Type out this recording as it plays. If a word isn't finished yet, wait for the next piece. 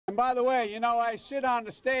by the way, you know, I sit on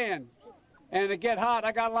the stand, and it get hot.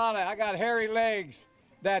 I got hairy legs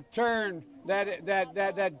that turn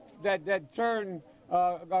turn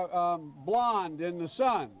blonde in the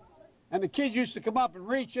sun. And the kids used to come up and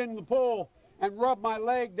reach in the pool and rub my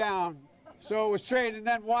leg down so it was straight, and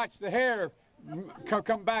then watch the hair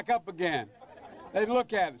come back up again. They'd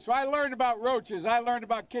look at it. So I learned about roaches. I learned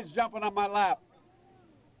about kids jumping on my lap.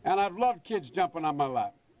 And I've loved kids jumping on my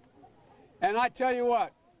lap. And I tell you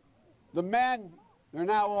what, the men, they're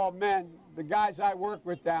now all men, the guys I work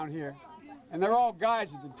with down here, and they're all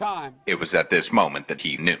guys at the time. It was at this moment that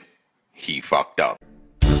he knew he fucked up.